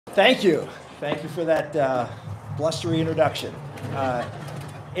Thank you. Thank you for that blustery introduction.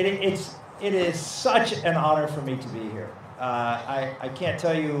 It is such an honor for me to be here. I can't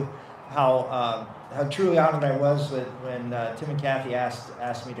tell you how truly honored I was when Tim and Kathy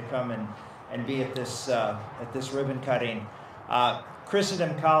asked me to come and be at this ribbon cutting.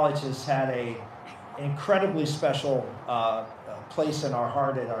 Christendom College has had an incredibly special place in our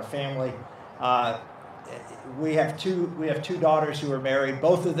heart and our family. We have two daughters who are married.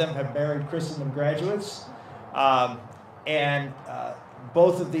 Both of them have married Christendom graduates, and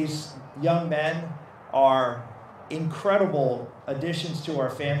both of these young men are incredible additions to our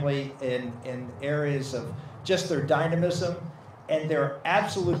family in areas of just their dynamism and their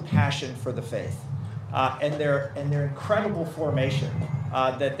absolute passion for the faith, and their incredible formation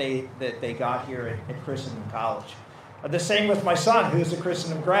that they got here at Christendom College. The same with my son, who is a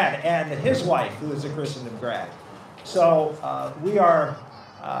Christendom grad, and his wife, who is a Christendom grad. So we are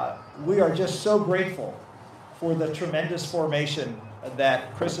just so grateful for the tremendous formation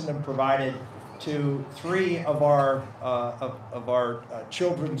that Christendom provided to three of our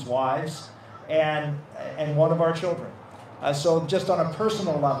children's wives and one of our children. So just on a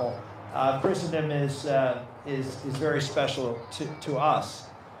personal level, Christendom is very special to us.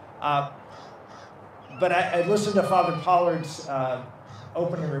 But I listened to Father Pollard's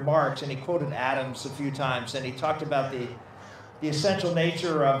opening remarks, and he quoted Adams a few times, and he talked about the essential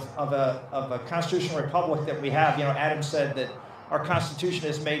nature of a constitutional republic that we have. You know, Adams said that our Constitution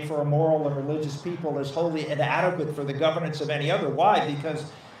is made for a moral and religious people, is wholly inadequate for the governance of any other. Why? Because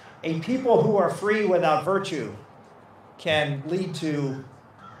a people who are free without virtue can lead to,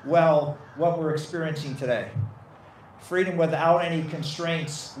 well, what we're experiencing today. Freedom without any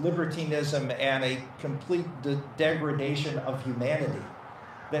constraints, libertinism, and a complete degradation of humanity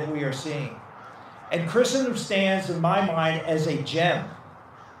that we are seeing. And Christendom stands, in my mind, as a gem,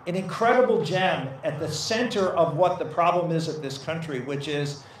 an incredible gem at the center of what the problem is of this country, which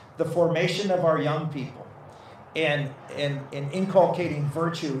is the formation of our young people and inculcating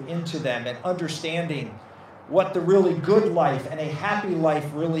virtue into them and understanding what the really good life and a happy life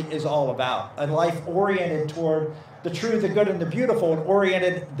really is all about. A life oriented toward the true, the good, and the beautiful, and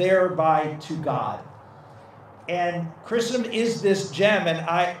oriented thereby to God. And Christendom is this gem, and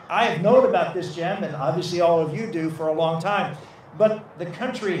I have known about this gem, and obviously all of you do, for a long time, but the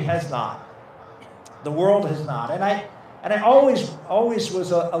country has not. The world has not. And I always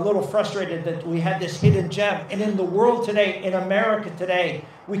was a little frustrated that we had this hidden gem. And in the world today, in America today,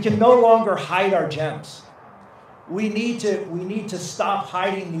 we can no longer hide our gems. We need to stop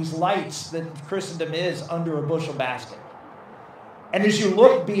hiding these lights that Christendom is under a bushel basket. And as you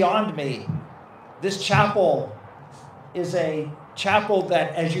look beyond me, this chapel is a chapel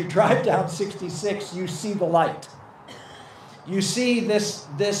that, as you drive down 66, you see the light. You see this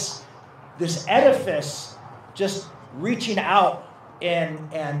edifice just reaching out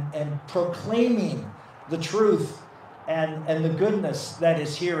and proclaiming the truth and the goodness that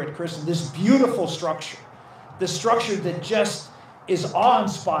is here at Christendom. This beautiful structure. The structure that just is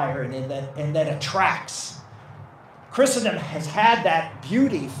awe-inspiring and that attracts. Christendom has had that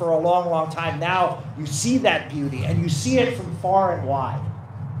beauty for a long, long time. Now you see that beauty, and you see it from far and wide.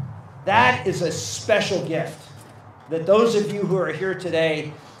 That is a special gift that those of you who are here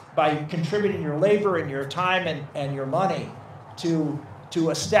today, by contributing your labor and your time and your money to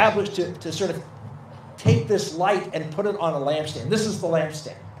establish, to sort of take this light and put it on a lampstand. This is the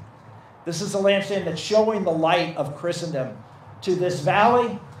lampstand. This is a lampstand that's showing the light of Christendom to this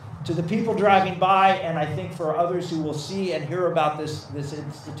valley, to the people driving by, and I think for others who will see and hear about this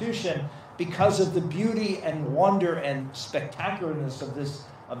institution because of the beauty and wonder and spectacularness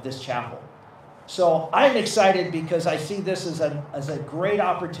of this chapel. So I'm excited because I see this as a great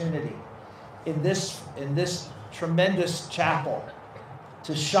opportunity in this tremendous chapel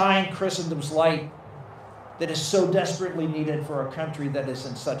to shine Christendom's light that is so desperately needed for a country that is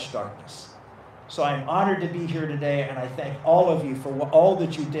in such darkness. So I'm honored to be here today, and I thank all of you for all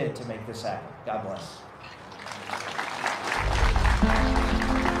that you did to make this happen. God bless.